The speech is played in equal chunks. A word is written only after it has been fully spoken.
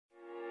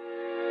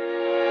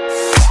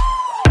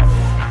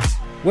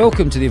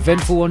Welcome to The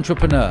Eventful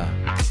Entrepreneur.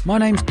 My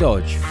name's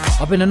Dodge.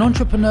 I've been an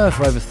entrepreneur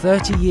for over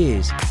 30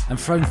 years and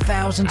thrown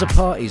thousands of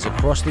parties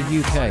across the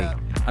UK,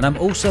 and I'm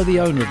also the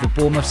owner of the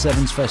Bournemouth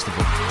Sevens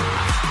Festival.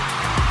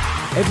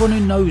 Everyone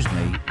who knows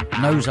me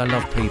knows I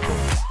love people,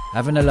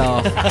 having a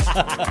laugh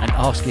and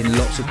asking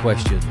lots of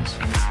questions.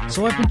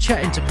 So I've been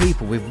chatting to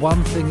people with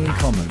one thing in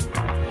common.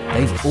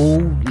 They've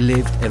all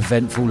lived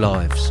eventful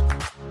lives.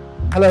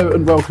 Hello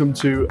and welcome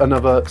to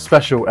another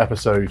special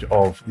episode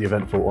of the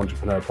Eventful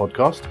Entrepreneur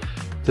podcast.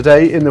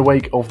 Today, in the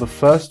wake of the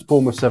first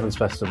Bournemouth Sevens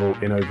Festival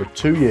in over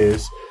 2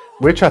 years,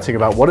 we're chatting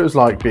about what it was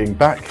like being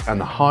back and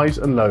the highs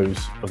and lows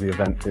of the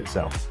event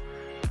itself.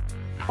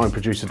 I'm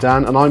producer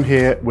Dan and I'm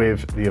here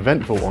with the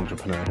Eventful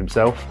Entrepreneur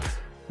himself,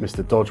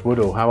 Mr. Dodge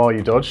Woodall. How are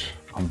you, Dodge?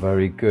 I'm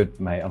very good,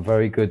 mate. I'm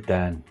very good,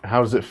 Dan.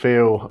 How does it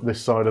feel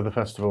this side of the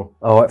festival?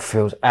 Oh, it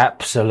feels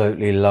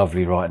absolutely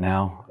lovely right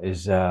now.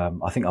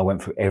 I think I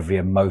went through every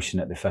emotion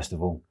at the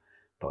festival,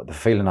 but the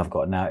feeling I've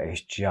got now is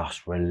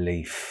just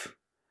relief.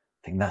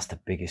 I think that's the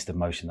biggest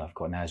emotion I've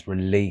got now is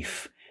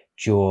relief,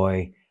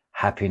 joy,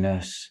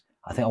 happiness.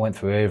 I think I went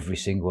through every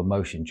single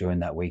emotion during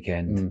that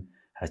weekend,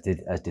 as did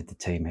the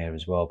team here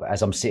as well. But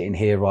as I'm sitting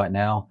here right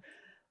now,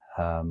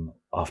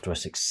 after a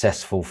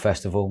successful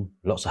festival,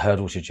 lots of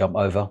hurdles to jump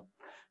over,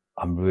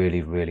 I'm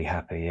really, really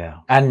happy, yeah.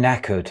 And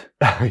knackered.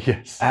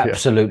 Yes.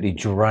 Absolutely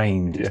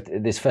drained. Yeah.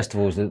 This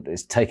festival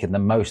is taken the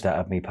most out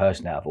of me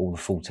personally out of all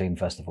the 14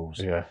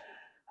 festivals. Yeah.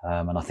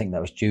 And I think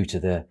that was due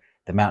to the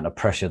amount of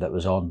pressure that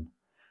was on.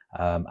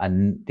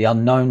 And the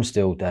unknown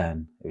still,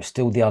 Dan. It was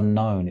still the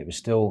unknown. It was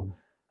still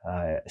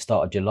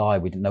start of July.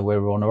 We didn't know where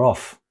we were on or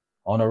off.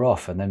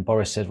 And then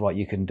Boris said, right,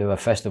 you can do a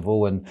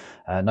festival and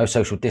no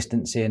social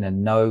distancing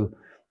and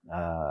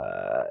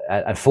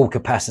and full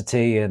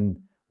capacity and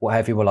what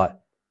have you. We're like,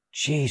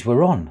 geez,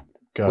 we're on.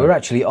 Go. We're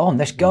actually on.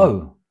 Let's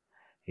go.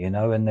 You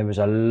know, and there was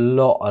a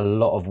lot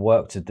of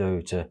work to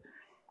do to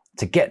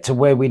get to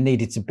where we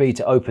needed to be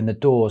to open the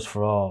doors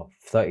for our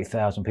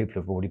 30,000 people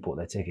who've already bought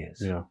their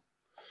tickets. Yeah.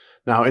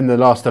 Now, in the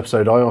last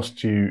episode, I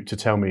asked you to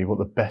tell me what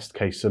the best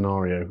case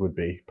scenario would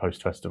be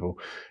post-festival.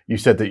 You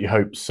said that you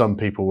hope some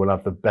people will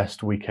have the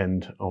best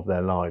weekend of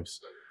their lives.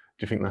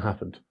 Do you think that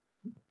happened?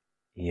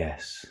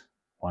 Yes,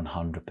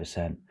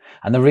 100%.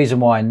 And the reason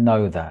why I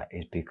know that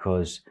is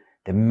because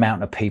the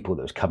amount of people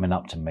that was coming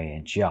up to me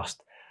and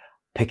just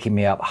picking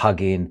me up,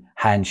 hugging,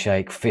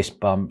 handshake, fist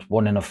bumps,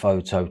 wanting a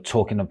photo,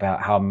 talking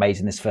about how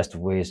amazing this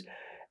festival is.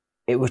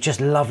 It was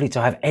just lovely to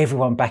have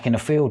everyone back in the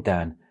field,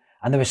 Dan.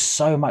 And there was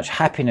so much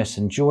happiness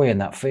and joy in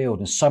that field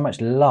and so much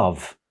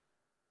love.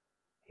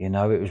 You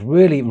know, it was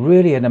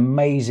really an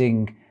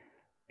amazing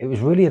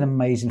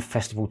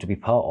festival to be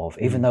part of,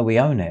 even though we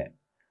own it.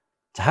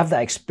 To have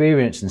that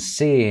experience and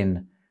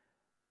seeing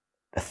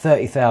the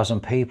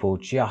 30,000 people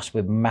just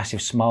with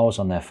massive smiles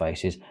on their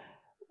faces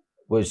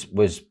was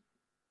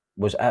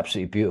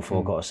absolutely beautiful,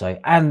 I've got to say.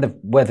 And the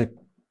weather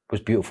was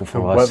beautiful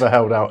for us. The weather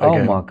held out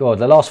again. Oh my God.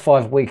 The last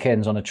 5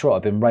 weekends on a trot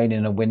have been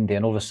raining and windy,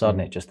 and all of a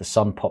sudden the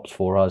sun pops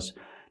for us.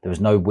 There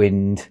was no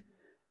wind.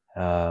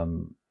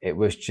 It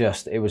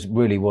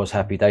really was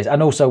happy days.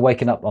 And also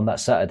waking up on that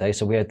Saturday.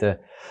 So we had the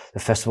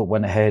festival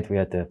went ahead. We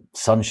had the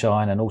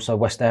sunshine and also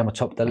West Ham were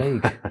top of the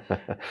league.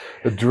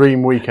 A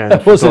dream weekend.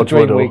 It was a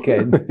dream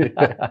weekend.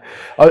 Yeah.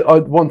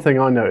 One thing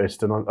I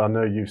noticed, and I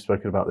know you've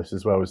spoken about this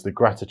as well, is the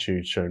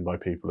gratitude shown by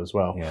people as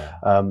well.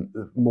 Yeah.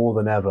 More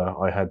than ever,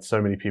 I had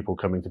so many people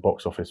coming to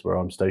box office where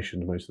I'm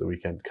stationed most of the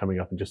weekend, coming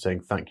up and just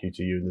saying thank you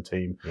to you and the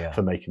team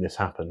for making this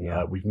happen.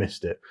 Yeah. We've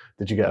missed it.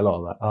 Did you get a lot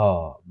of that?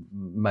 Oh,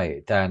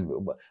 mate, Dan,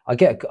 I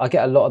get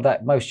a lot of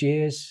that most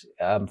years.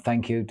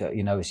 Thank you.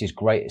 You know, this is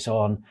great. It's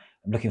on.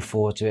 I'm looking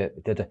forward to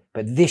it.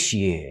 But this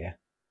year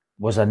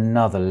was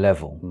another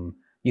level.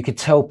 You could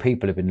tell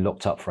people had been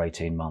locked up for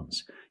 18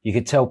 months. You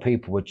could tell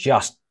people were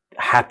just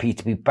happy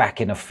to be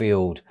back in a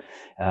field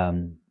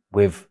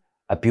with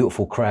a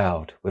beautiful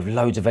crowd, with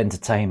loads of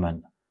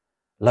entertainment,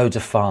 loads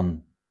of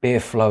fun, beer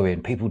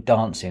flowing, people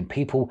dancing,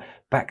 people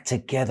back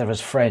together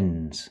as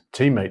friends.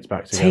 Teammates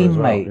back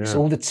together as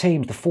well. All the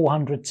teams, the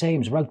 400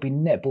 teams, rugby,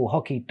 netball,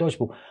 hockey,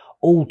 dodgeball,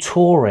 all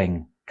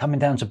touring, coming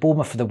down to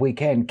Bournemouth for the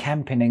weekend,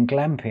 camping and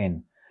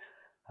glamping.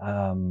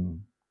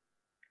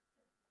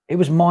 It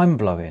was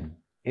mind-blowing.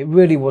 It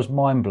really was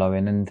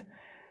mind-blowing. And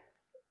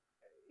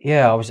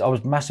yeah, I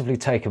was massively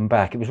taken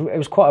back. It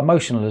was quite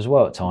emotional as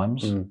well at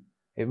times.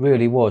 It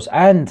really was.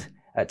 And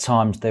at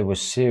times there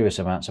was serious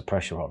amounts of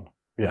pressure on.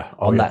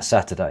 That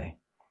Saturday.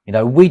 You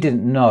know, we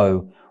didn't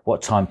know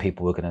what time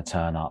people were going to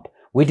turn up.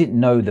 We didn't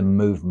know the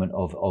movement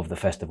of the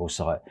festival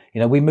site.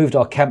 You know, we moved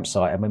our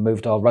campsite and we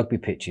moved our rugby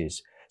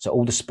pitches so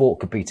all the sport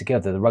could be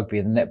together. The rugby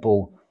and the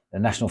netball, the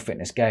national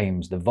fitness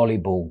games, the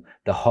volleyball,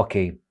 the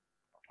hockey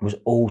was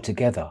all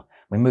together.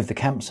 We moved the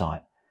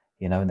campsite,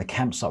 you know, and the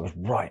campsite was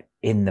right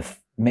in the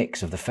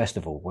mix of the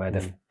festival where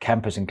the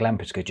campers and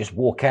glampers could just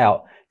walk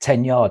out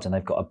 10 yards and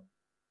they've got a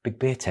big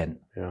beer tent.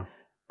 Yeah.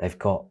 They've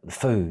got the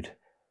food.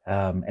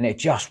 And it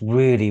just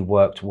really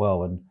worked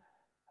well. And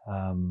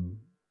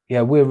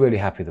we're really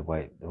happy the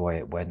way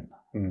it went.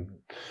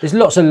 There's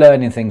lots of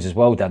learning things as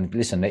well, Dan.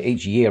 Listen,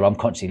 each year I'm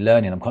constantly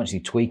learning, I'm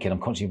constantly tweaking, I'm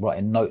constantly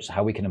writing notes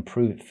how we can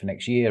improve it for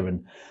next year,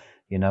 and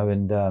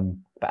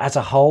but as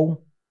a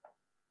whole,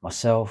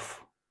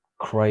 myself,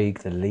 Craig,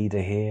 the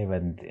leader here,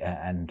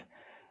 and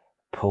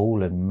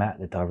Paul and Matt,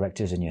 the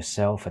directors, and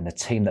yourself, and the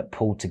team that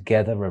pulled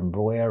together, and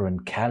Roya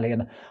and Callie,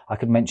 and I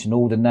could mention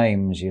all the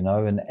names,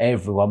 and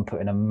everyone put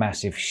in a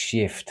massive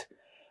shift,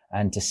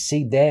 and to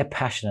see their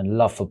passion and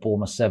love for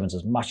Bournemouth Sevens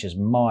as much as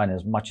mine,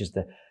 as much as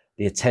the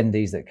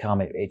attendees that come,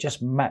 it's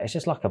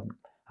just like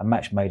a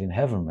match made in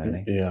heaven,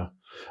 really. Yeah.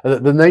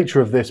 The nature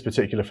of this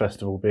particular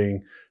festival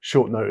being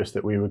short notice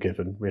that we were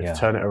given, we had to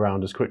turn it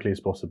around as quickly as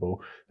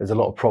possible. There's a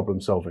lot of problem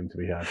solving to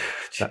be had.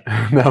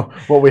 Now,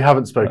 what we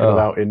haven't spoken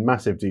about in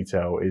massive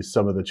detail is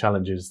some of the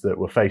challenges that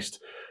were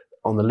faced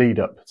on the lead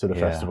up to the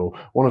festival.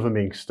 One of them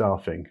being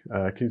staffing.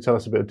 Can you tell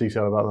us a bit of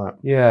detail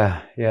about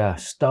that? Yeah.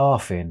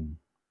 Staffing.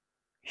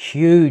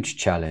 Huge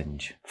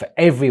challenge for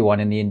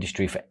everyone in the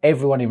industry, for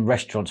everyone in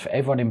restaurants, for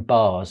everyone in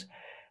bars.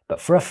 But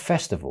for a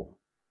festival,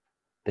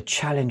 the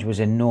challenge was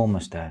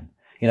enormous, Dan.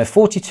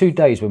 42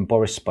 days when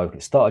Boris spoke at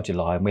the start of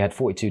July, and we had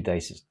 42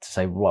 days to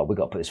say, right, we've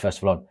got to put this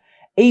festival on.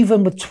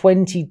 Even with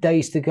 20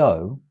 days to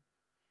go,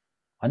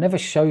 I never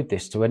showed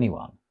this to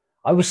anyone.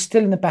 I was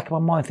still in the back of my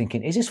mind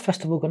thinking, is this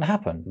festival going to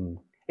happen?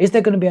 Is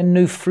there going to be a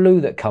new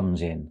flu that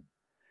comes in?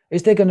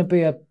 Is there going to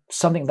be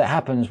something that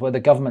happens where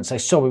the government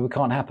says, sorry, we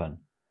can't happen?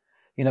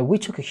 We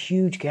took a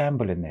huge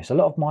gamble in this. A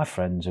lot of my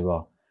friends who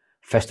are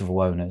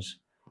festival owners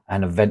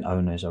and event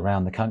owners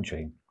around the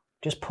country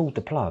just pulled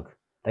the plug.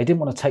 They didn't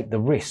want to take the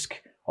risk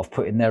of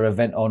putting their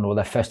event on or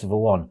their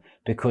festival on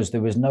because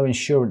there was no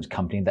insurance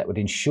company that would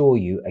insure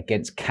you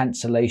against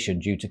cancellation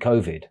due to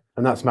COVID.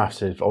 And that's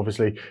massive.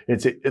 Obviously,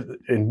 it's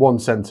in one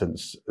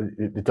sentence,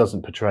 it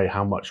doesn't portray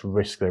how much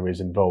risk there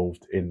is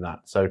involved in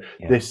that. So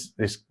this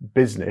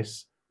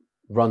business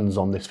runs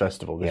on this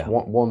festival, this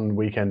one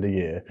weekend a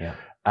year. Yeah.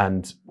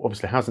 And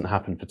obviously hasn't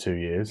happened for 2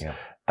 years. Yeah.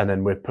 And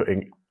then we're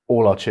putting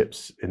all our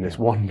chips in this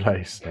one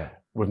place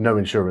with no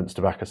insurance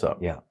to back us up.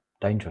 Yeah,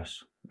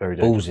 dangerous. Very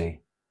dangerous. Ballsy.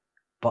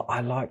 But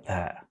I like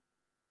that.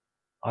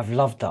 I've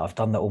loved that. I've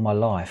done that all my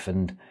life.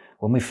 And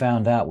when we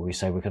found out, we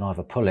say we can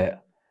either pull it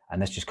and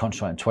let's just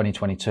concentrate in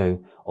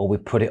 2022, or we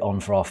put it on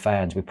for our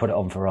fans, we put it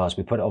on for us,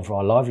 we put it on for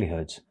our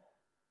livelihoods.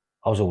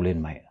 I was all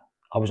in, mate.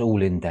 I was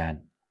all in,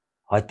 Dan.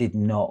 I did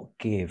not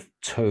give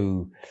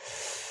two...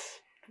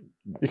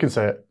 You can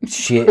say it.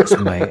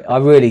 Shit, mate. I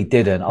really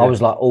didn't. I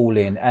was like all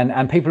in.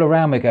 And people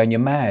around me going, you're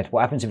mad.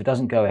 What happens if it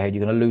doesn't go ahead?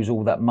 You're going to lose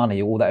all that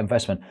money, all that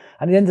investment.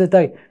 And at the end of the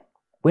day,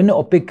 we're not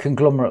a big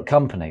conglomerate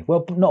company.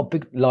 Well, not a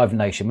big Live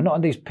Nation. We're not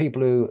these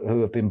people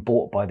who have been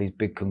bought by these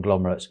big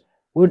conglomerates.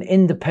 We're an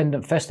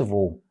independent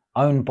festival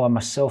owned by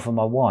myself and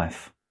my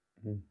wife.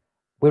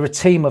 We're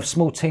a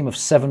small team of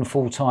 7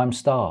 full-time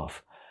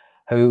staff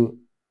who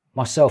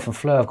myself and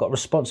Fleur have got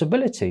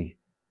responsibility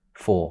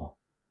for.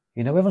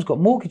 Everyone's got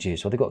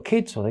mortgages, or they've got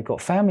kids, or they've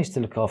got families to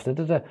look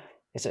after.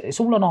 It's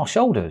all on our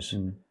shoulders.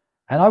 And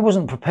I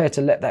wasn't prepared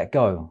to let that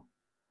go.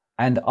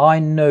 And I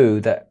knew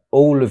that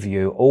all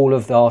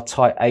of our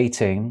tight A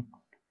team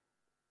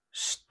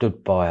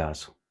stood by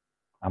us,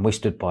 and we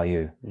stood by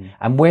you.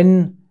 And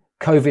when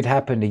COVID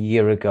happened a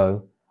year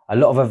ago, a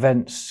lot of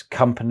events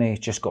companies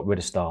just got rid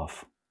of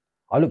staff.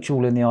 I looked you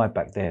all in the eye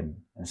back then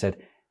and said,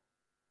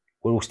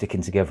 we're all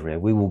sticking together here.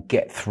 We will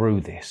get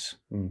through this.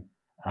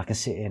 I can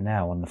sit here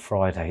now on the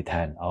Friday,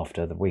 Dan,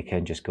 after the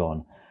weekend just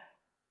gone,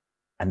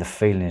 and the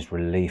feeling is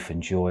relief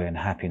and joy and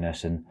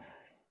happiness,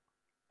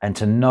 and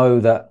to know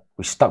that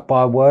we stuck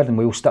by a word and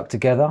we all stuck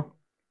together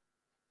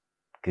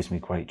gives me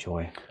great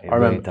joy. It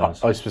really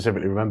does. I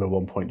specifically remember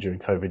one point during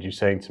COVID you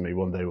saying to me,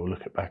 one day we'll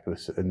look back at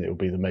this and it'll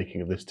be the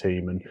making of this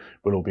team and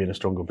we'll all be in a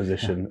stronger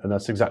position. And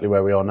that's exactly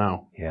where we are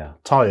now. Yeah.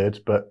 Tired,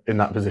 but in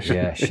that position.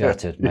 Yeah,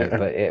 shattered, mate.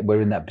 But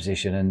we're in that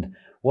position. And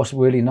what's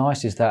really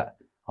nice is that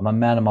I'm a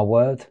man of my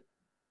word.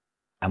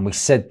 And we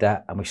said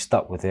that and we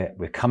stuck with it.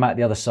 We've come out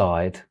the other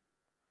side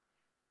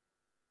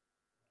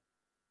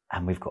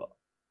and we've got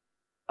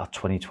our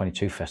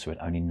 2022 festival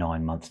in only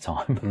 9 months'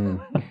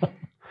 time,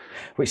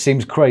 which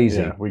seems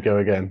crazy. Yeah, we go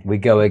again.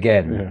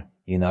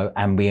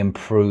 And we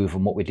improve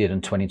on what we did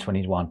in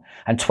 2021.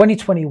 And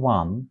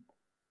 2021,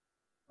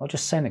 I'm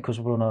just saying it because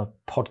we're on a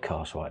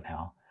podcast right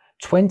now,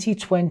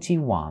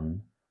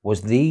 2021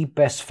 was the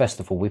best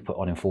festival we put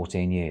on in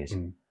 14 years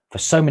for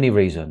so many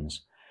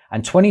reasons.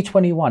 And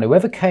 2021,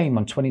 whoever came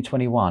on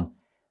 2021,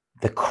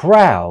 the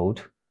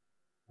crowd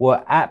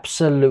were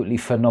absolutely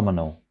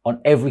phenomenal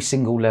on every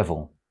single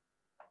level.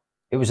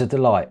 It was a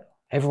delight.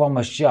 Everyone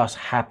was just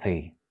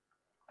happy.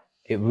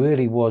 It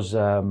really was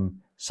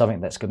something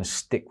that's going to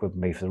stick with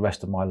me for the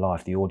rest of my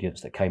life, the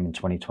audience that came in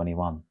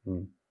 2021.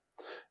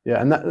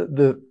 Yeah, and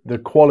that, the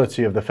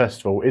quality of the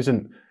festival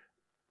isn't,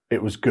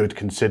 it was good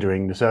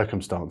considering the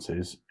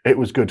circumstances. It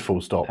was good,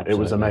 full stop. Absolutely. It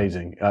was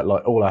amazing,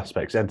 like all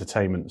aspects,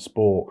 entertainment,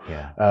 sport,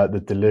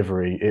 the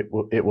delivery.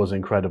 It was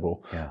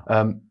incredible.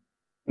 Yeah.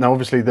 Now,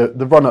 obviously,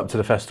 the run-up to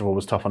the festival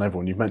was tough on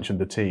everyone. You've mentioned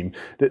the team.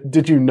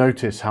 Did you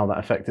notice how that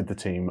affected the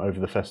team over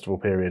the festival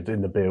period,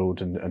 in the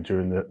build and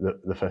during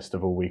the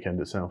festival weekend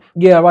itself?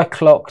 Yeah, I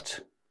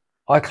clocked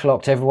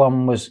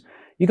everyone was...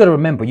 You got to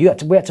remember, we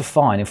had to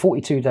find, in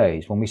 42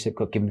 days, when we said,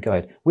 give them the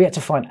go-ahead, we had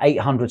to find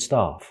 800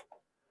 staff.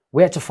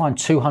 We had to find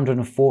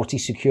 240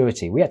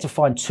 security. We had to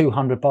find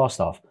 200 bar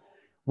staff.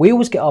 We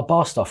always get our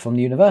bar staff from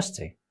the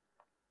university.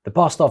 The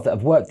bar staff that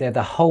have worked there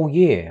the whole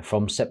year,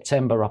 from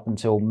September up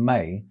until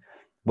May,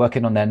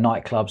 working on their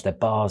nightclubs, their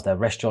bars, their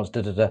restaurants,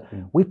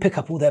 We pick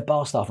up all their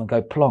bar staff and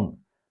go plonk.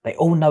 They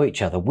all know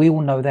each other. We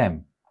all know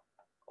them.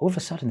 All of a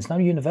sudden, there's no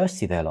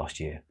university there last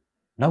year.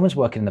 No one's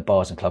working in the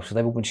bars and clubs because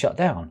they've all been shut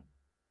down.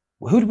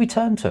 Well, who did we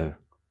turn to?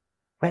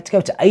 We had to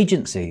go to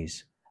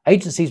agencies.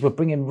 Agencies were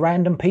bringing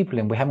random people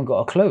in. We haven't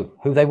got a clue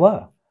who they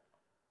were.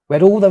 We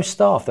had all those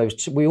staff.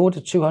 We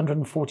ordered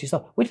 240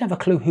 staff. We didn't have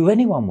a clue who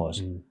anyone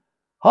was.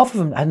 Half of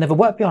them had never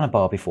worked behind a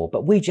bar before,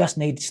 but we just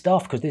needed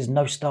staff because there's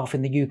no staff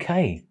in the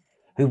UK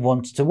who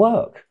wants to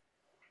work.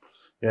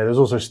 Yeah, there's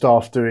also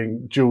staff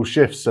doing dual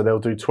shifts, so they'll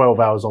do 12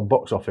 hours on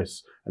box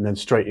office and then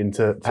straight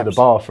into the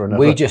bar for another.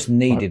 We just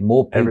needed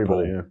more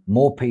people, yeah.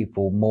 more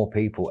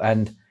people.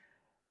 And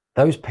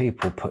those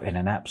people put in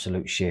an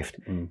absolute shift.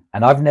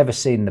 And I've never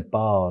seen the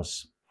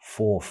bars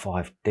 4 or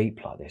 5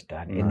 deep like this,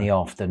 Dan, in the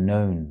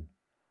afternoon.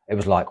 It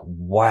was like,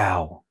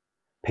 wow,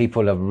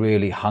 people are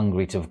really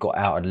hungry to have got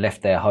out and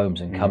left their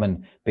homes and come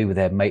and be with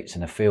their mates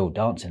in a field,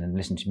 dancing and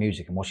listening to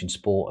music and watching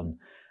sport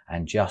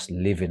and just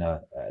living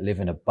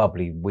a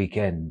bubbly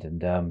weekend.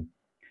 And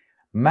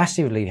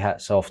massively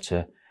hats off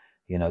to,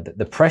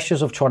 the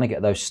pressures of trying to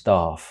get those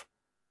staff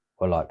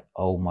were like,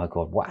 oh my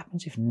God, what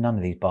happens if none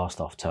of these bar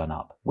staff turn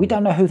up? We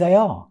don't know who they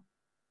are.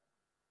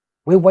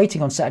 We're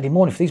waiting on Saturday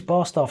morning for these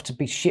bar staff to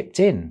be shipped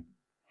in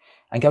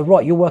and go,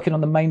 right, you're working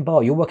on the main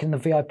bar, you're working in the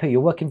VIP,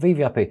 you're working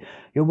VVIP,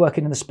 you're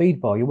working in the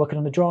speed bar, you're working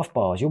on the draft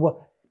bars, it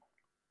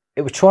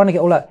was trying to get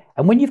all that.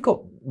 And when you've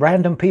got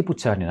random people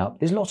turning up,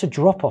 there's lots of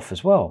drop off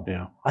as well.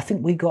 Yeah. I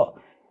think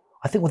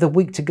with a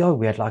week to go,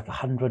 we had like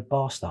 100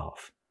 bar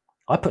staff.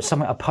 I put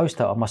a post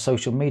out on my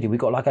social media. We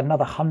got like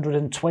another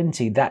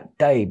 120 that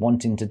day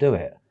wanting to do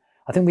it.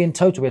 I think in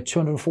total we had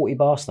 240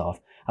 bar staff,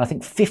 and I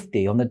think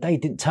 50 on the day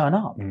didn't turn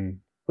up.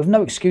 With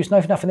no excuse, no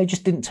nothing. They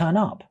just didn't turn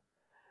up.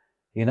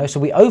 So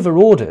we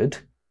over-ordered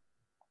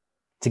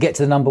to get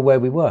to the number where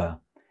we were.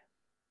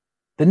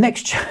 The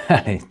next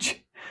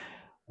challenge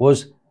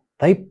was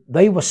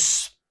they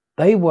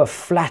were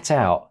flat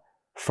out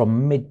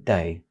from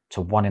midday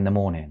to 1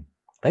 a.m.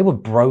 They were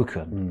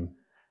broken.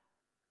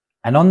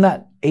 And on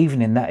that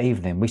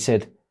evening, we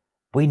said,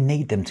 we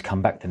need them to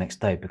come back the next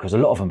day, because a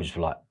lot of them just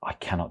were like, I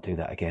cannot do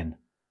that again.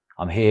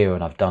 I'm here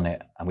and I've done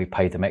it, and we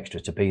paid them extra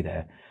to be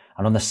there.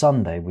 And on the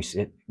Sunday, we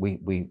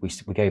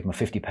gave them a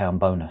 £50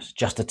 bonus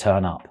just to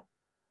turn up.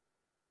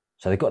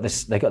 So they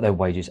got their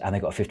wages and they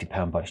got a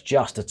 £50 bonus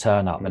just to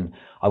turn up. And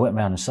I went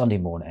around on Sunday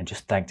morning and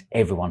just thanked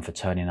everyone for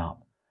turning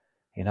up.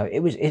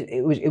 It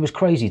was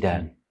crazy,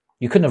 Dan.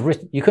 You couldn't have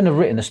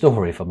written the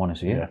story, if I'm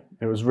honest with you. Yeah,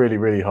 it was really,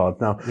 really hard.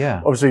 Now,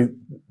 yeah, obviously,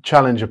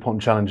 challenge upon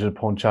challenge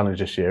upon challenge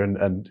this year,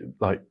 and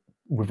like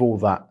with all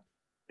that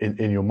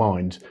in your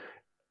mind,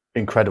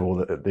 incredible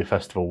that the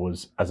festival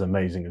was as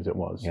amazing as it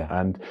was. Yeah.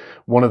 And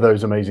one of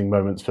those amazing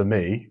moments for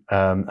me,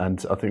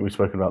 and I think we've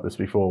spoken about this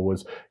before,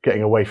 was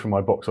getting away from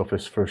my box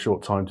office for a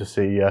short time to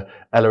see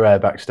Ella Eyre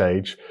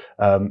backstage,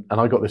 and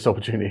I got this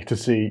opportunity to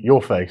see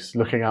your face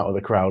looking out at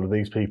the crowd of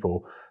these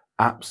people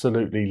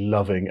absolutely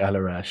loving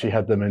Ella Eyre. She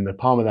had them in the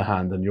palm of the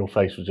hand, and your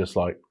face was just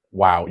like,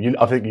 wow.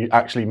 I think you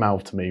actually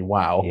mouthed to me,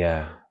 wow.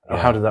 Yeah.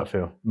 How did that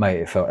feel? Mate,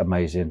 it felt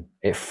amazing.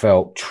 It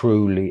felt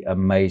truly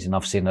amazing.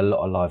 I've seen a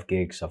lot of live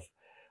gigs.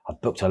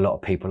 I've booked a lot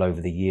of people over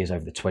the years,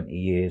 over the 20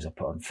 years. I've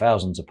put on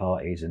thousands of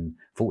parties and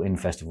 14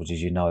 festivals,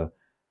 as you know.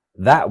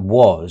 That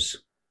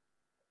was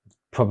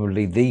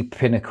probably the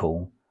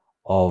pinnacle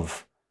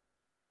of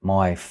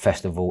my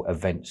festival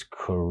events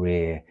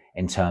career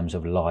in terms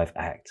of live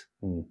act.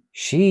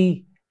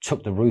 She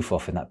took the roof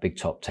off in that big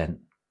top tent.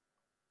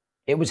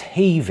 It was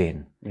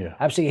heaving,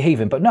 absolutely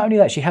heaving. But not only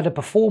that, she had a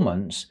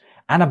performance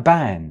and a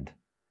band.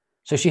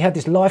 So she had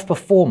this live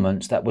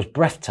performance that was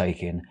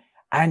breathtaking,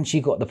 and she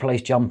got the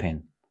place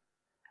jumping.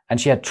 And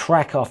she had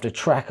track after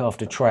track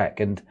after track.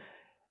 And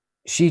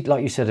she,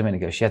 like you said a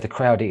minute ago, she had the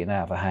crowd eating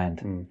out of her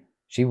hand.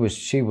 She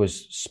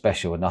was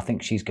special, and I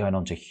think she's going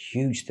on to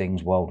huge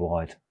things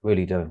worldwide.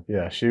 Really do.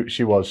 Yeah,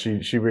 she was.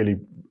 She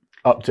really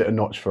upped it a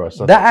notch for us.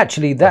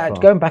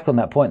 Going back on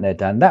that point there,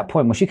 Dan, that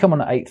point when she come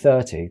on at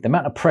 8:30, the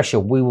amount of pressure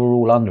we were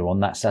all under on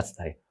that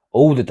Saturday,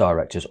 all the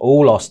directors,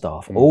 all our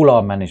staff, all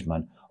our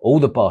management, all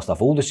the bar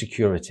staff, all the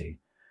security,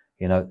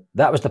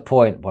 that was the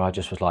point where I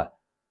just was like,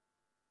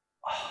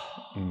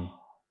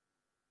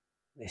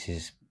 this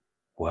is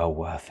well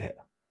worth it.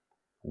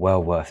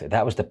 Well worth it.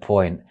 That was the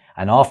point.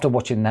 And after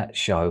watching that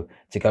show,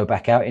 to go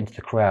back out into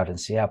the crowd and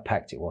see how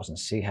packed it was and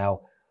see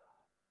how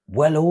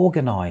well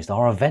organised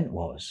our event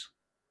was,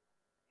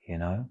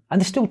 and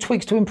there's still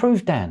tweaks to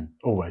improve, Dan.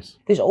 Always.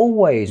 There's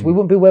always. We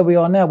wouldn't be where we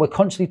are now. We're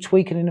constantly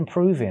tweaking and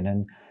improving.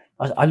 And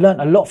I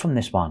learned a lot from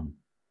this one,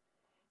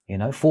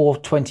 for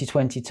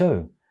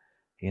 2022,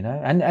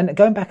 and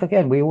going back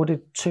again, we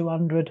ordered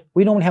 200.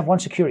 We normally have one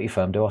security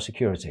firm do our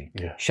security,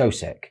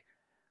 Showsec.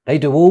 They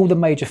do all the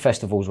major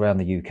festivals around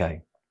the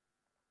UK.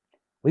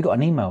 We got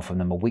an email from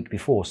them a week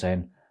before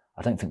saying,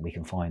 I don't think we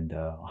can find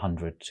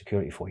 100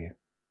 security for you.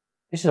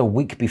 This is a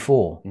week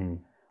before.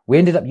 We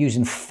ended up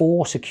using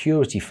 4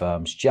 security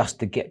firms just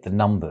to get the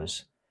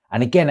numbers.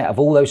 And again, out of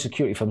all those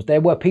security firms,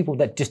 there were people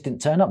that just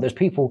didn't turn up. There's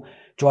people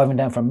driving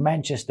down from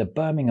Manchester,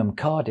 Birmingham,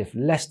 Cardiff,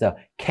 Leicester,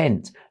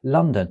 Kent,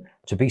 London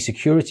to be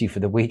security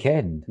for the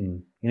weekend.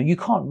 You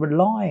can't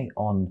rely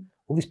on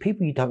all these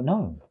people you don't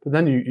know. But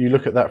then you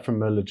look at that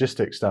from a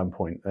logistics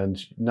standpoint,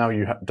 and now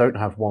you don't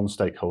have one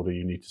stakeholder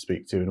you need to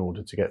speak to in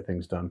order to get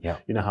things done. Yeah.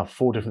 You now have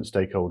 4 different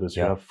stakeholders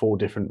who have 4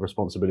 different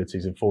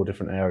responsibilities in 4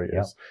 different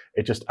areas.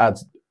 It just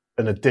adds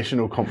an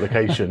additional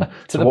complication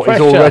to what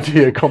pressure. is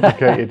already a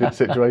complicated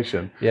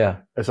situation. Yeah.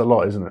 It's a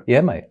lot, isn't it?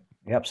 Yeah, mate.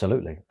 Yeah,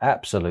 absolutely.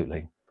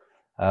 Absolutely.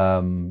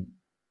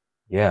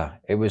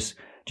 It was,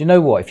 do you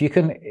know what? If you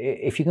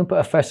can put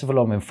a festival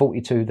on in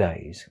 42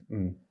 days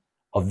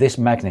of this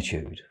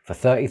magnitude for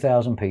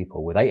 30,000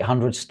 people with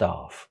 800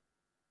 staff,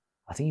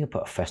 I think you can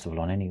put a festival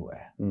on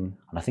anywhere. And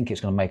I think it's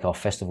going to make our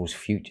festival's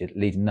future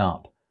leading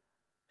up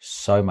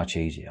so much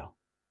easier.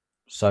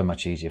 So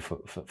much easier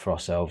for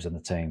ourselves and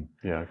the team.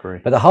 Yeah, I agree.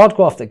 But the hard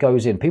graft that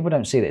goes in, people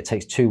don't see that it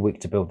takes 2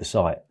 weeks to build the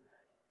site.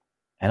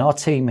 And our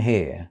team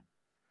here,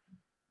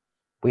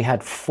 we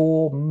had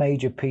 4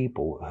 major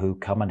people who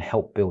come and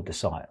help build the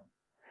site.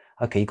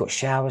 Okay, you've got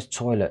showers,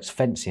 toilets,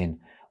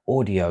 fencing,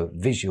 audio,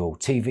 visual,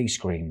 TV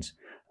screens,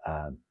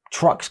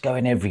 trucks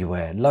going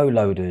everywhere, low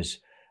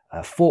loaders,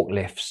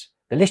 forklifts.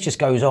 The list just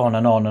goes on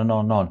and on and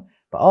on and on.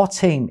 But our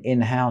team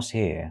in-house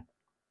here,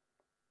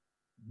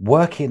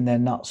 working their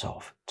nuts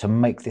off to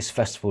make this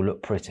festival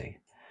look pretty.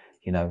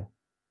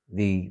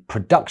 The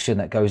production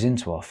that goes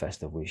into our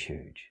festival is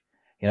huge.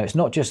 It's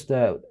not just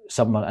an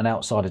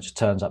outsider just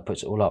turns up,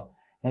 puts it all up.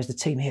 There's the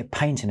team here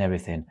painting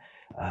everything,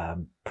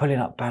 pulling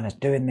up banners,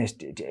 doing this.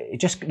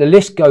 The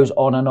list goes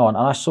on and on.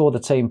 And I saw the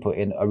team put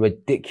in a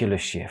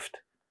ridiculous shift.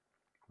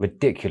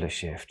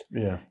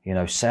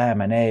 Yeah.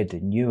 Sam and Ed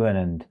and Ewan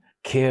and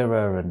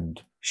Kira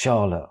and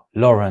Charlotte,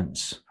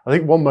 Lawrence. I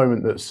think one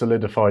moment that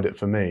solidified it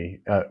for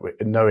me,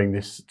 knowing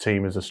this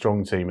team is a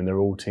strong team and they're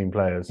all team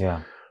players,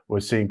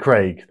 was seeing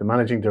Craig, the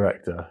managing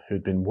director,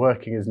 who'd been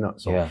working his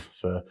nuts off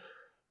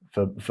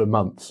for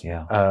months.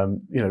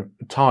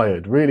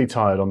 Tired, really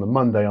tired on the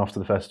Monday after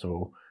the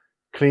festival,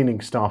 cleaning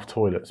staff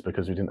toilets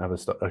because we didn't have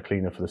a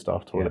cleaner for the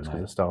staff toilets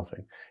because of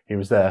staffing. He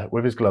was there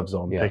with his gloves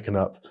on, picking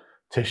up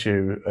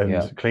tissue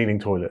and cleaning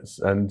toilets,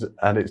 and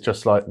it's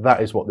just like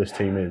that is what this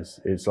team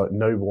is. It's like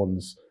no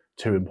one's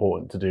too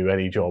important to do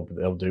any job.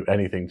 They'll do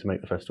anything to make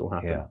the festival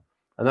happen.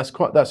 And that's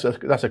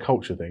a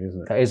culture thing,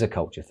 isn't it? That is a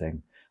culture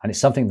thing, and it's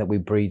something that we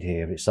breed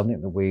here. It's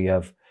something that we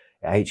have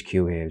at HQ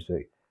here.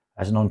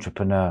 As an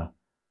entrepreneur,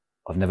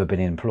 I've never been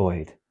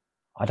employed.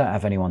 I don't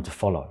have anyone to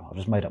follow. I've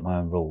just made up my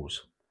own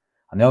rules,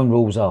 and the own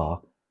rules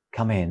are: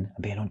 come in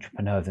and be an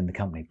entrepreneur within the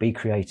company, be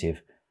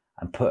creative,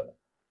 and put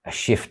a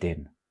shift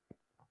in,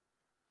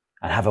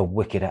 and have a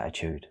wicked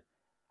attitude,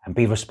 and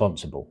be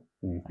responsible,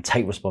 and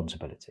take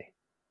responsibility.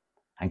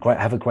 And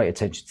have a great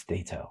attention to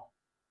detail.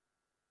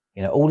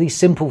 All these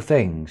simple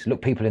things,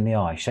 look people in the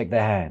eye, shake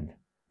their hand,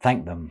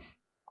 thank them.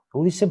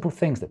 All these simple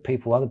things that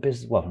other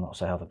business, well, not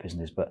say other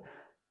business, but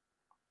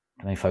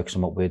can only focus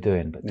on what we're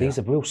doing. But these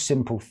are real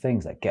simple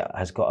things that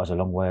has got us a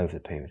long way over the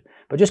period.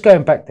 But just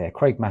going back there,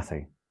 Craig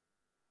Matthew,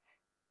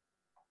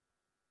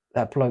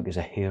 that bloke is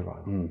a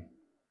hero.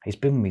 He's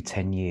been with me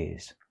 10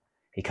 years.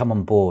 He come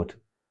on board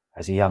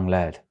as a young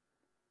lad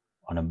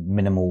on a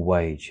minimal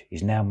wage.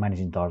 He's now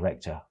managing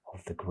director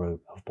of the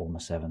group of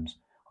Bournemouth Sevens,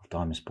 of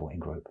Diamond Sporting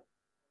Group.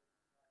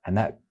 And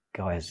that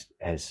guy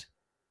has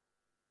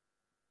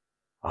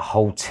a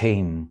whole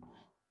team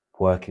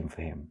working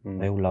for him.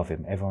 They all love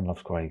him. Everyone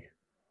loves Craig.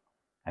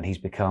 And he's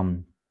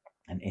become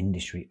an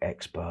industry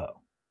expert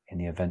in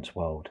the events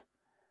world.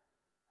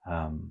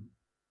 And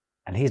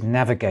he's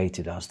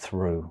navigated us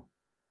through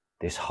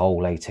this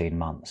whole 18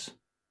 months.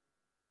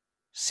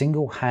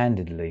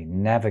 Single-handedly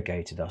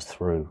navigated us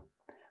through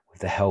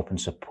with the help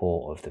and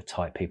support of the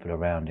tight people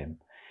around him,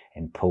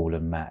 in Paul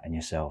and Matt and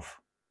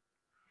yourself.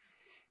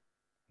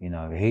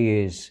 He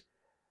is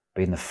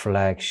being the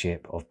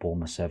flagship of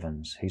Bournemouth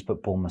Sevens. He's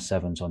put Bournemouth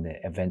Sevens on the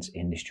events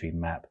industry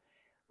map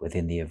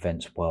within the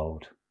events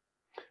world.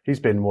 He's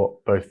been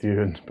what both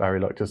you and Barry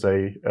like to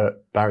say,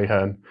 Barry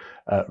Hearn,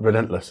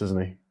 relentless,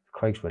 isn't he?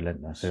 Craig's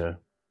relentless. Yeah.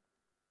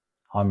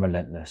 I'm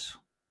relentless.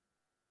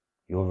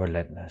 You're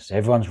relentless.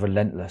 Everyone's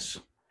relentless.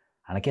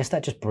 And I guess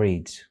that just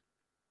breeds.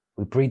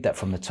 We breed that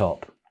from the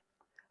top.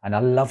 And I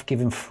love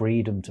giving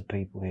freedom to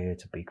people here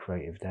to be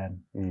creative, Dan.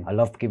 I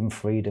love giving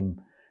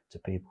freedom to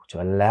people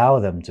to allow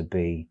them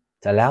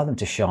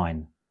to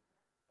shine.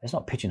 Let's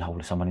not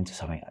pigeonhole someone into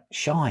something.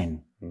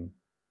 Shine.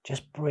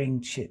 Just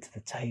bring shit to the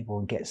table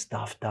and get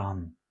stuff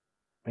done.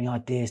 Bring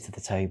ideas to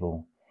the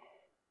table.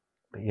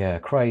 But yeah,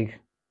 Craig.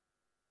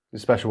 He's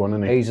a special one,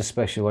 isn't he? He's a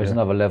special one. He's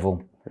another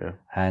level. Yeah.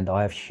 And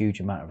I have a huge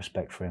amount of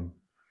respect for him.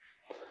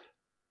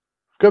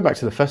 Go back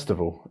to the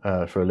festival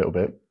for a little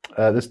bit.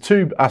 There's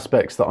two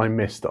aspects that I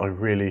missed that I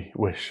really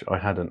wish I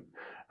hadn't.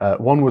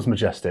 One was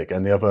Majestic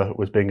and the other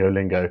was Bingo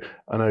Lingo.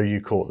 I know you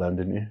caught them,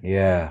 didn't you?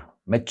 Yeah.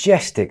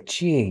 Majestic,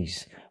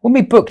 jeez. When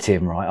we booked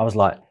him, right, I was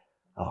like,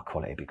 oh,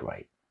 quality would be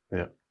great.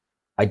 Yeah.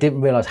 I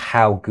didn't realise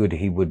how good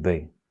he would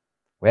be.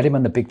 We had him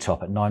on the big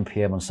top at 9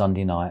 p.m. on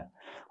Sunday night.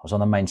 I was on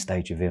the main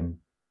stage with him,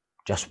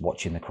 just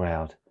watching the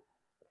crowd.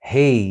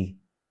 He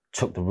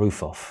took the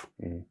roof off.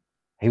 Mm.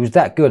 He was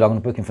that good. I'm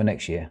going to book him for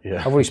next year. Yeah.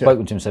 I've already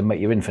spoken to him and said, mate,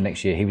 you're in for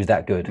next year. He was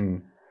that good.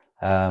 Mm.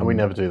 And we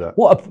never do that.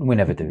 We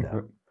never do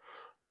that.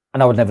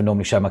 And I would never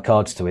normally show my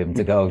cards to him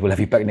to go, we'll have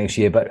you back next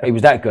year. But he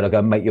was that good. I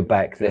go, mate, you're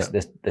back. Let's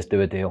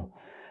do a deal.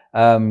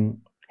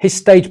 His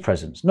stage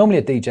presence. Normally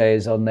a DJ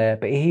is on there,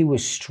 but he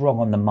was strong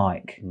on the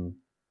mic. Mm.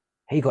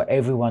 He got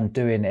everyone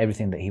doing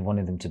everything that he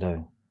wanted them to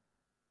do.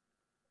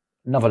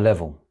 Another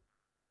level.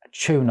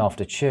 Tune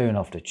after tune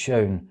after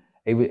tune.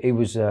 He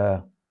was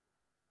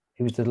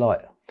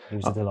delight. He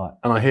was a delight.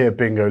 And I hear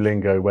Bingo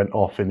Lingo went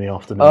off in the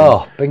afternoon.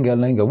 Oh, Bingo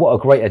Lingo. What a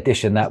great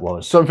addition that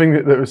was. Something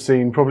that was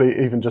seen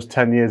probably even just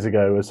 10 years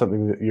ago as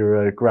something that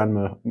your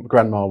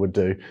grandma would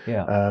do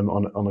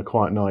on a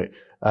quiet night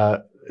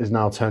is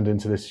now turned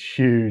into this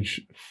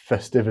huge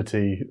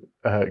festivity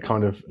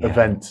kind of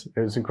event. It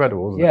was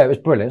incredible, wasn't it? Yeah, it was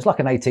brilliant. It's like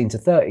an 18 to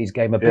 30s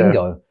game of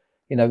bingo. Yeah.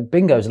 You know,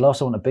 bingo's the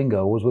last one at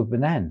bingo was with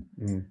Banan,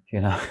 you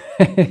know.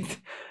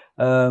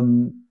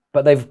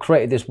 But they've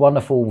created this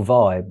wonderful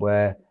vibe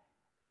where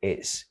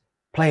it's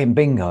playing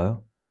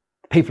bingo,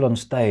 people on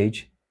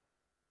stage,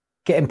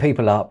 getting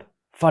people up,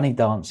 funny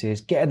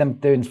dances, getting them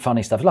doing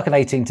funny stuff. It's like an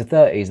 18 to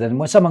 30s. Then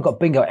when someone got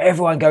bingo,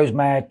 everyone goes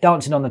mad,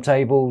 dancing on the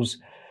tables,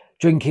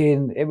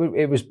 drinking.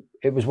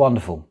 It was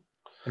wonderful.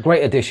 A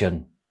great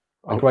addition.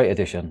 Great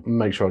addition.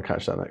 Make sure I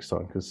catch that next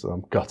time because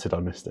I'm gutted I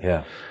missed it.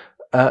 Yeah.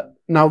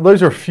 Now,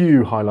 those are a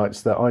few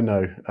highlights that I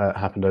know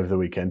happened over the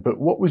weekend, but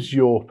what was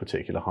your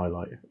particular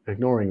highlight?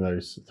 Ignoring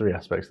those three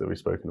aspects that we've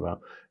spoken about,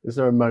 is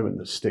there a moment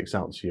that sticks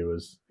out to you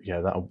as,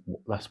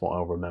 that's what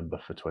I'll remember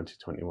for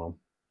 2021?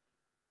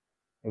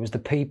 It was the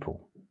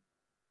people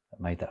that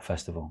made that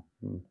festival.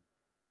 It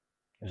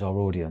was our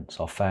audience,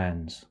 our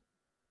fans,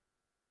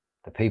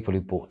 the people who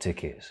bought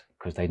tickets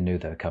because they knew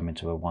they were coming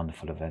to a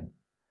wonderful event,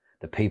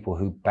 the people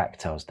who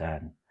backed us,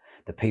 Dan,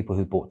 the people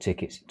who bought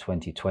tickets in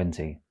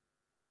 2020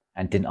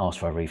 and didn't ask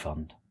for a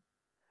refund,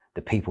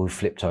 the people who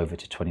flipped over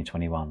to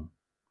 2021,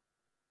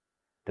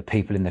 the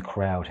people in the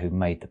crowd who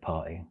made the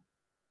party,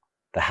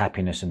 the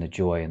happiness and the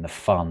joy and the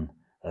fun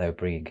that they were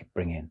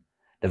bringing,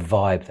 the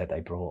vibe that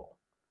they brought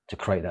to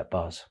create that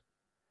buzz.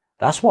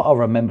 That's what I'll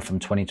remember from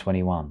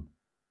 2021.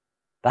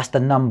 That's the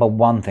number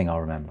one thing I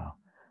remember.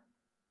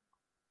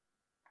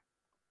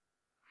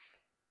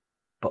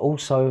 But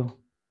also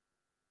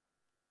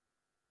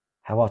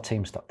how our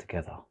team stuck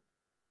together.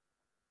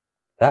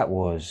 That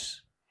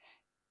was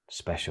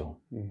special,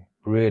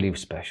 really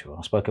special.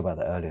 I spoke about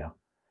that earlier.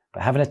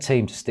 But having a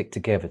team to stick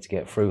together to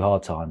get through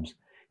hard times,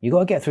 you got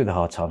to get through the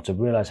hard times to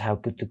realise how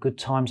good the good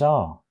times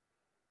are.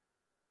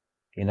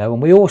 You know,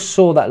 and we all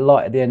saw that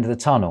light at the end of the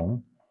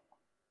tunnel,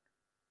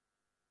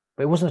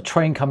 but it wasn't a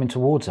train coming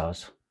towards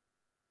us.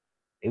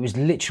 It was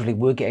literally,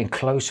 we're getting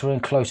closer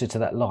and closer to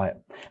that light.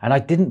 And I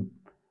didn't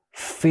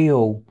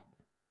feel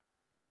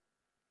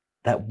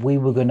that we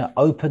were going to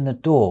open the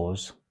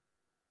doors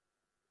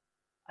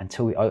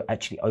until we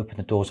actually opened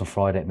the doors on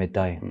Friday at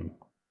midday.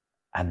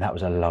 And that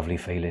was a lovely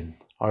feeling.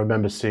 I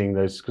remember seeing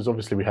those, because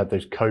obviously we had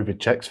those COVID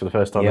checks for the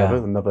first time ever,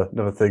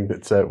 another thing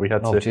that we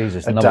had to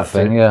adapt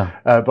to.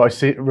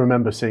 But I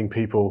remember seeing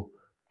people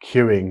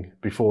queuing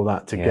before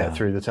that to get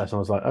through the test. And I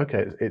was like,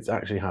 okay, it's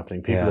actually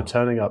happening. People are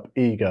turning up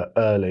eager,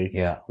 early,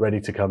 ready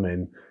to come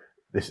in.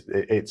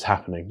 It's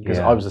happening. Because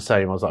I was the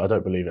same. I was like, I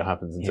don't believe it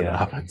happens until it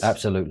happens.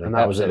 Absolutely. And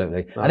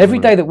absolutely. And every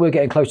day that we're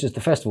getting closer to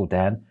the festival,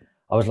 Dan,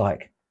 I was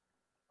like,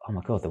 oh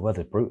my God, the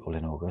weather's brutal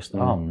in August.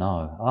 Oh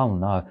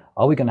no.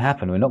 Are we going to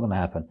happen? We're not going to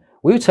happen.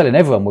 We were telling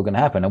everyone we're going to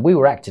happen, and we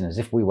were acting as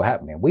if we were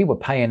happening. We were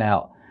paying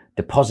out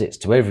deposits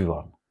to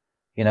everyone.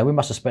 You know, we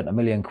must have spent £1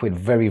 million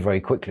very,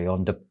 very quickly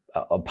on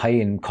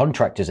paying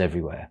contractors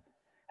everywhere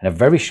in a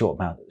very short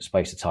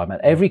space of time. And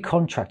every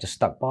contractor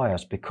stuck by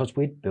us because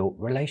we'd built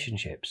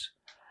relationships.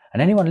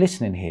 And anyone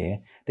listening here,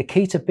 the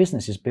key to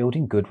business is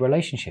building good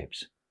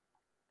relationships,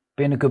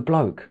 being a good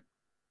bloke,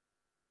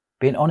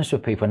 being honest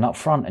with people and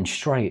upfront and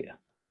straight.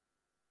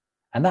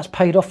 And that's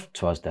paid off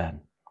to us,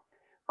 Dan,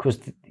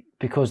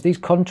 because these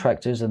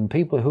contractors and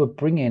people who are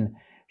bringing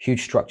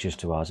huge structures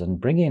to us and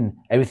bringing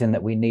everything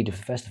that we needed for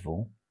the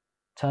festival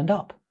turned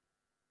up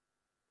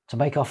to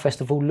make our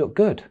festival look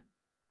good.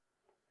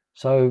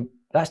 So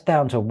that's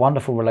down to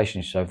wonderful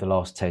relationships over the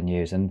last 10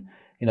 years. And,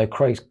 you know,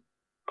 Craig's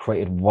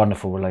created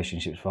wonderful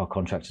relationships with our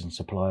contractors and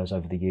suppliers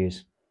over the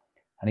years.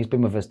 And he's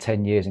been with us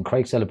 10 years, and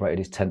Craig celebrated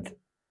his 10th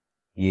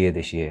year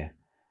this year.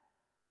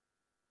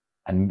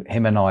 And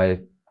him and I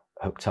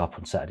hooked up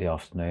on Saturday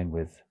afternoon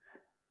with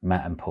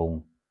Matt and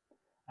Paul,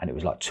 and it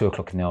was like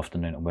 2:00 in the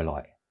afternoon, and we're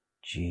like,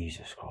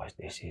 Jesus Christ,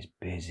 this is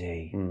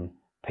busy.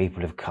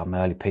 People have come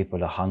early.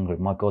 People are hungry.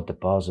 My God, the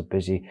bars are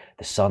busy.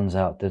 The sun's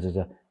out. Da, da,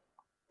 da.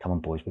 Come on,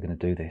 boys, we're going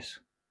to do this.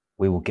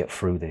 We will get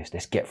through this.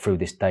 Let's get through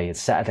this day. And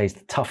Saturday's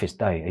the toughest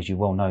day, as you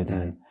well know,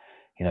 Dan.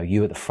 You know,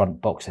 you at the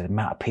front box, the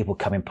amount of people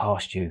coming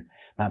past you,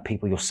 amount of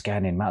people you're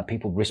scanning, amount of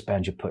people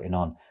wristbands you're putting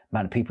on,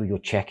 amount of people you're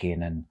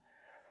checking, and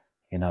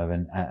you know,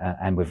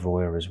 and with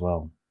Roya as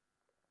well.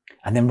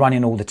 And then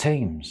running all the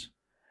teams.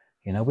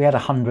 You know, we had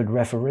 100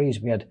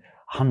 referees, we had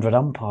 100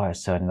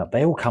 umpires turning up.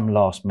 They all come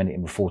last minute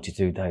in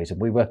 42 days,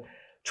 and we were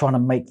trying to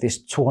make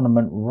this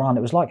tournament run.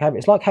 It's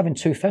like having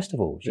two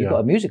festivals. You've got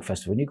a music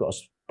festival and you've got a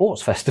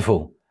sports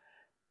festival.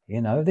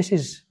 You know, this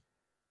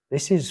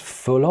is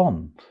full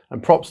on.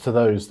 And props to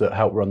those that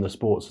help run the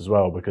sports as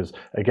well, because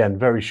again,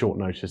 very short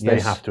notice. They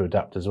have to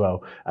adapt as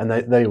well, and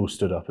they all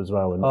stood up as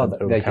well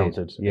and they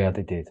counted. Did. Yeah,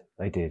 they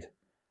did,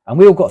 and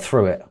we all got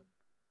through it.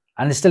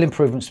 And there's still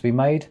improvements to be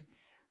made,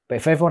 but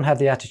if everyone had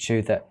the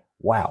attitude that,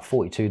 wow,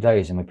 42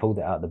 days and we pulled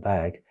it out of the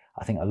bag,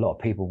 I think a lot of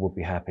people would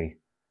be happy.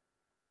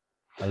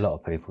 A lot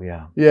of people,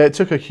 yeah. Yeah, it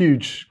took a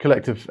huge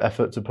collective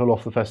effort to pull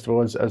off the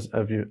festival,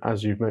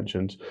 as you've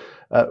mentioned.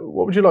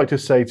 What would you like to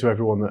say to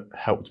everyone that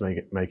helped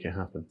make it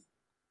happen?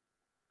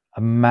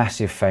 A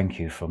massive thank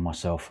you from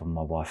myself and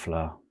my wife,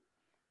 Fleur.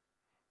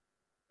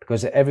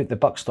 Because the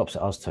buck stops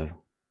at us too.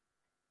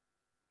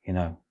 You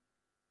know,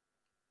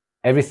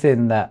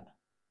 everything that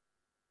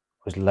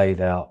was laid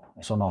out,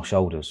 it's on our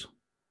shoulders.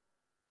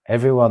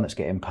 Everyone that's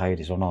getting paid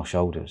is on our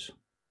shoulders.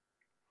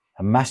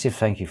 A massive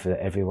thank you for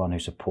everyone who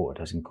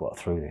supported us and got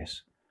through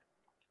this.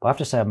 But I have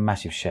to say a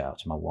massive shout out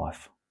to my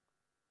wife.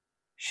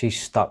 She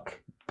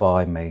stuck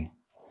by me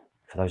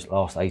for those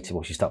last 80,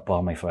 well, she stuck by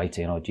me for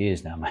 18 odd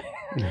years now, mate.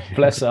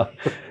 Bless her.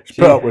 She's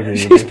put up with me.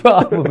 She's put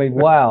up with me,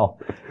 wow.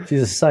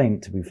 She's a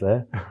saint, to be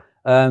fair.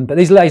 But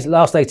these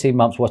last 18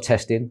 months were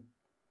testing.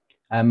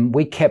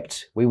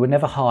 We were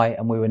never high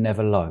and we were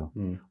never low.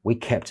 We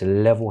kept a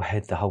level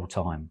head the whole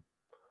time.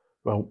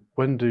 Well,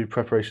 when do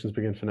preparations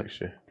begin for next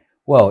year?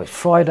 Well, it's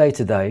Friday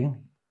today,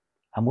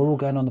 and we're all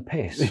going on the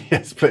piss.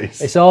 Yes,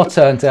 please. It's our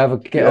turn to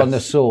get on the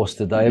sauce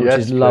today, which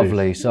is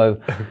lovely.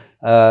 So,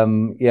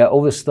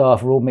 all the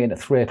staff are all meeting at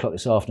 3 o'clock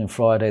this afternoon,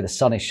 Friday. The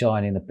sun is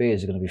shining, the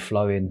beers are going to be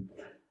flowing.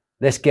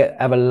 Let's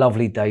have a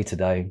lovely day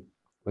today.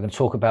 We're going to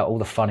talk about all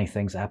the funny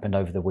things that happened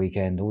over the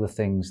weekend, all the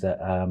things that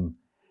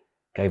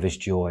gave us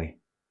joy.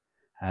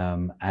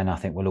 And I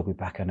think we'll all be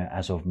back on it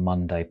as of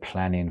Monday,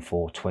 planning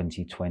for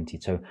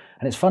 2022. And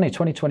it's funny,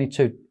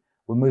 2022,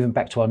 we're moving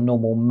back to our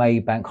normal May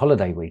bank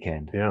holiday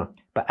weekend. Yeah.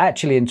 But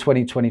actually in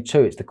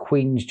 2022, it's the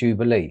Queen's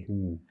Jubilee,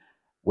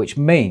 which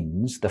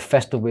means the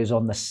festival is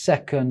on the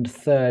 2nd,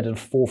 3rd and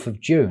 4th of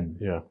June.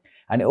 Yeah.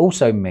 And it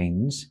also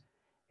means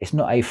it's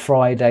not a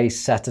Friday,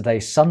 Saturday,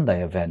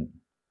 Sunday event,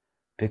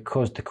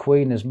 because the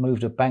Queen has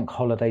moved a bank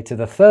holiday to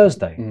the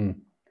Thursday.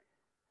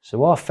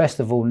 So our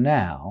festival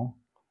now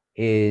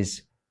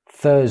is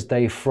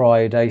Thursday,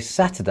 Friday,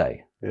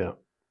 Saturday. Yeah.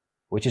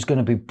 Which is going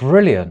to be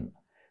brilliant,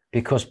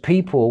 because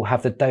people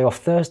have the day off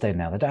Thursday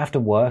now. They don't have to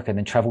work and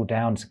then travel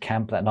down to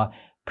camp that night.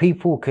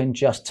 People can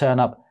just turn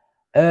up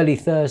early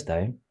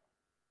Thursday,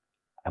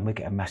 and we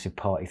get a massive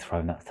party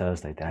thrown that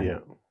Thursday, Dan. Yeah.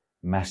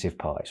 Massive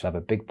party. So have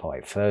a big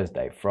party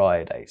Thursday,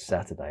 Friday,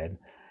 Saturday.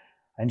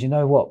 And you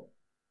know what?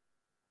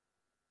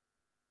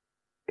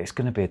 It's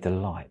going to be a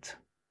delight.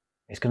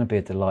 It's going to be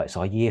a delight. It's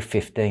our year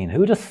 15.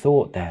 Who would have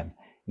thought, Dan?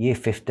 Year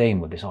 15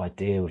 with this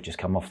idea of just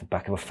come off the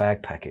back of a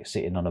fag packet,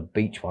 sitting on a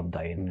beach one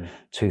day in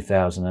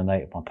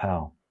 2008 with my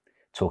pal,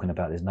 talking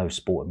about there's no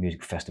sport and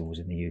music festivals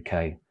in the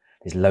UK.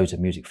 There's loads of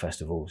music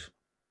festivals.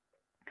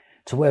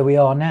 To where we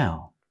are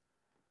now,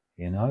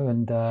 you know,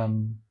 and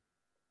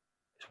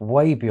it's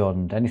way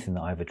beyond anything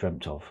that I ever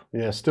dreamt of.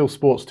 Yeah, still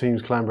sports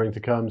teams clambering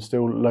to come,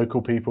 still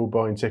local people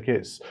buying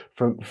tickets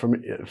from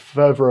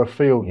further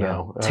afield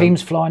now.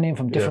 Teams flying in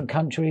from different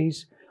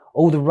countries.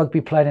 All the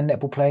rugby playing and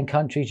netball playing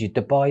countries, your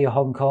Dubai, your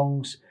Hong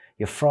Kongs,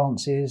 your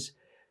Frances,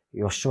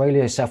 your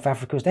Australia, South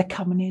Africas, they're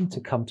coming in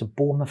to come to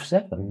Bournemouth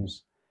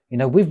Sevens. You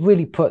know, we've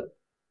really put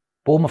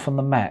Bournemouth on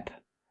the map,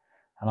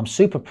 and I'm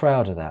super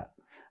proud of that.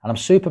 And I'm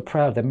super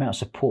proud of the amount of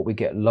support we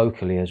get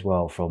locally as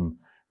well, from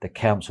the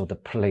council, the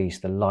police,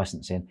 the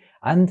licensing,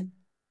 and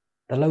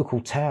the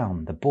local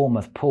town, the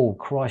Bournemouth, Poole,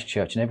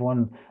 Christchurch, and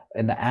everyone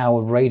in the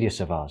hour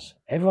radius of us.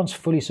 Everyone's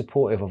fully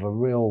supportive of a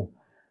real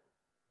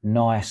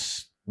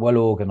nice,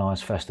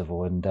 well-organised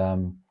festival,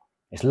 and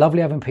it's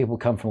lovely having people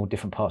come from all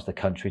different parts of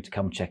the country to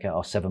come check out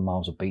our 7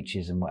 miles of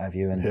beaches and what have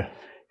you, and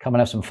come and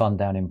have some fun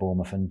down in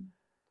Bournemouth. And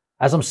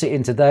as I'm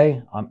sitting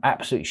today, I'm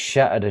absolutely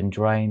shattered and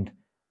drained,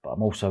 but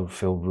I'm also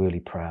feel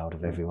really proud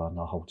of everyone,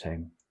 our whole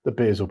team. The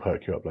beers will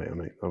perk you up later,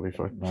 mate. That'll be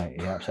fine. Right,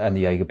 yeah, and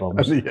the Jaeger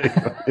bombs.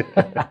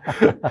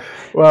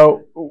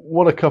 Well,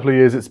 what a couple of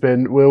years it's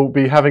been. We'll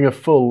be having a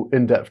full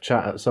in-depth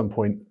chat at some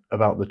point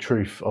about the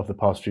truth of the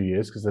past few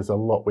years, because there's a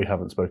lot we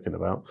haven't spoken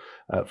about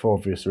for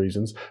obvious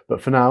reasons.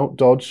 But for now,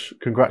 Dodge,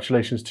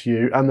 congratulations to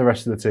you and the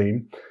rest of the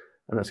team.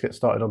 And let's get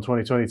started on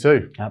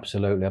 2022.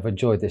 Absolutely. I've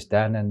enjoyed this,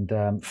 Dan.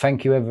 And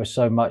thank you ever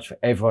so much for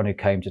everyone who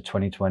came to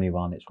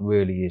 2021. It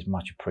really is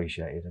much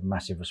appreciated, and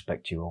massive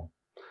respect to you all.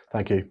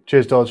 Thank you.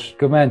 Cheers, Dodge.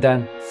 Good man,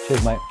 Dan.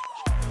 Cheers, mate.